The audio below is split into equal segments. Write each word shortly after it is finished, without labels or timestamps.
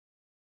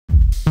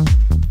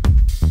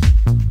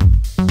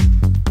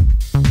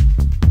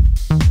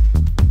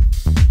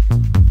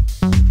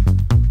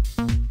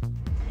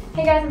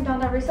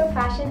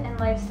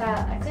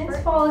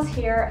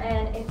here,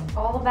 and it's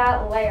all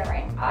about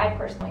layering, I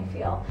personally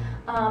feel.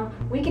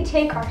 We could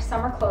take our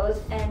summer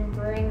clothes and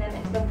bring them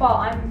into the fall.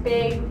 I'm a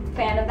big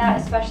fan of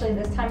that, especially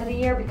this time of the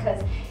year,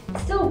 because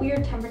it's still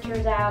weird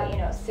temperatures out,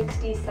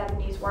 60s,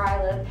 70s where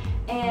I live,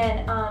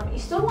 and you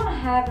still want to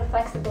have the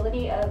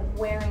flexibility of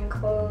wearing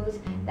clothes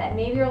that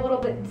maybe are a little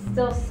bit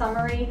still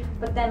summery,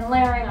 but then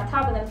layering on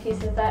top of them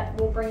pieces that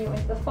will bring you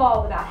into the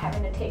fall without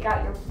having to take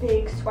out your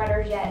big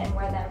sweaters yet and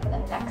wear them for the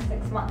next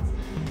 6 months.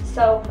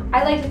 So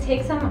I like to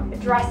take some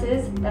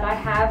dresses that I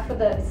have for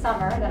the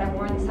summer, that I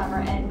wore in the summer,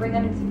 and bring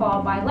them into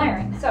fall by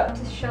layering. So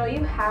to show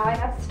you how I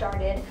got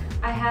started,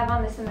 I have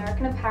on this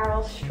American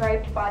Apparel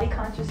striped body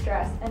conscious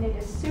dress, and it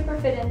is super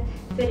fitted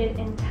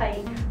and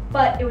tight,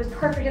 but it was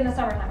perfect in the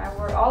summertime. I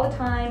wore it all the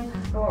time,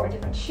 I wore it with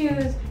different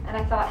shoes, and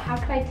I thought, how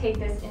could I take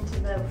this into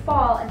the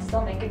fall and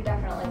still make it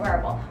definitely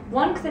wearable?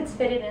 One, because it's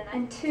fitted,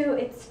 and two,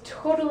 it's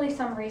totally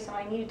summery, so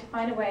I needed to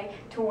find a way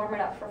to warm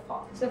it up for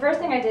fall. So the first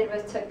thing I did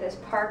was took this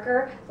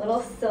Parker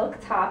little silk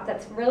top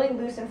that's really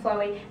loose and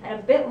flowy and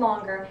a bit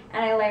longer,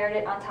 and I layered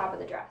it on top of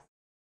the dress.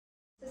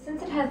 So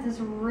since it has this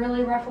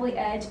really ruffly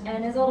edge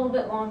and is a little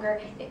bit longer,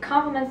 it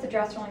complements the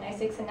dress really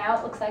nicely, so now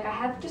it looks like I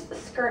have just the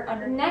skirt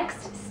under.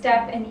 Next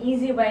step, an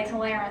easy way to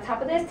layer on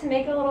top of this to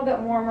make it a little bit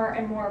warmer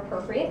and more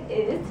appropriate,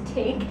 is to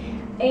take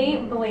a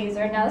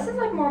blazer. Now this is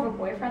like more of a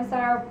boyfriend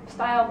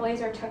style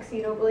blazer,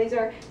 tuxedo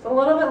blazer. It's a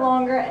little bit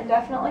longer and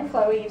definitely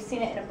flowy. You've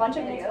seen it in a bunch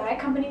of videos. It's by a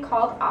company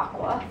called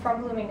Aqua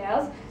from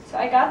Bloomingdale's. So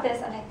I got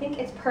this and I think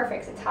it's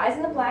perfect. It ties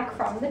in the black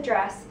from the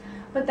dress,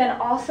 but then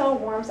also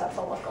warms up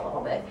the look a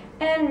little bit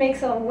and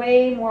makes it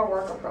way more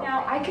work appropriate.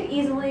 Now I could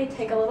easily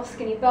take a little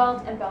skinny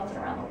belt and belt it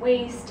around the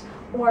waist,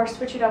 or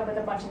switch it up with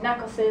a bunch of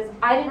necklaces.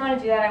 I didn't want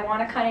to do that. I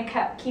want to kind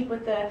of keep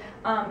with the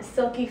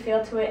silky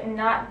feel to it and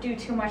not do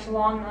too much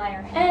long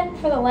layering. And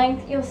for the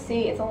length, you'll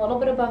see it's a little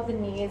bit above the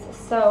knees,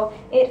 so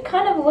it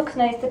kind of looks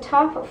nice. The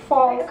top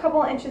falls a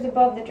couple inches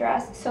above the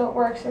dress, so it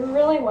works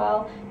really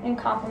well and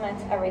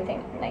complements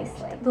everything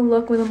nicely. The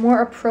look with a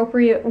more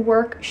appropriate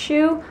work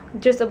shoe,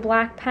 just a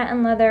black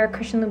patent leather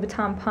cushion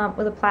Louboutin pump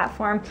with a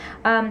platform.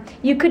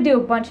 You could do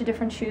a bunch of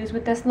different shoes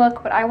with this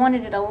look, but I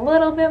wanted it a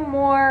little bit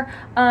more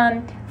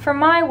for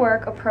my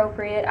work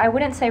appropriate. I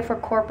wouldn't say for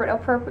corporate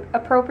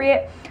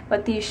appropriate,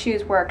 but these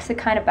shoes work, so it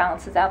kind of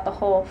balances out the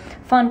whole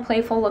fun,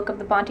 playful look of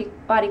the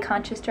body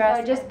conscious dress.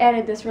 So I just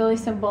added this really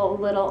simple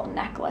little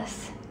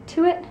necklace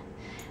to it,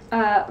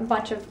 a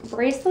bunch of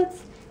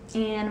bracelets,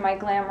 and my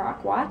glam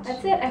rock watch.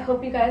 That's it. I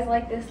hope you guys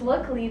like this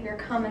look. Leave your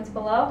comments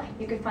below.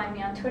 You can find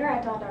me on Twitter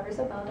at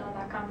Russo,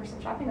 belladonna.com for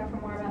some shopping, or for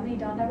more about me,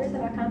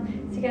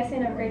 belladonna.com. See you guys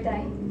soon. Have a great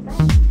day.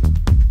 Bye.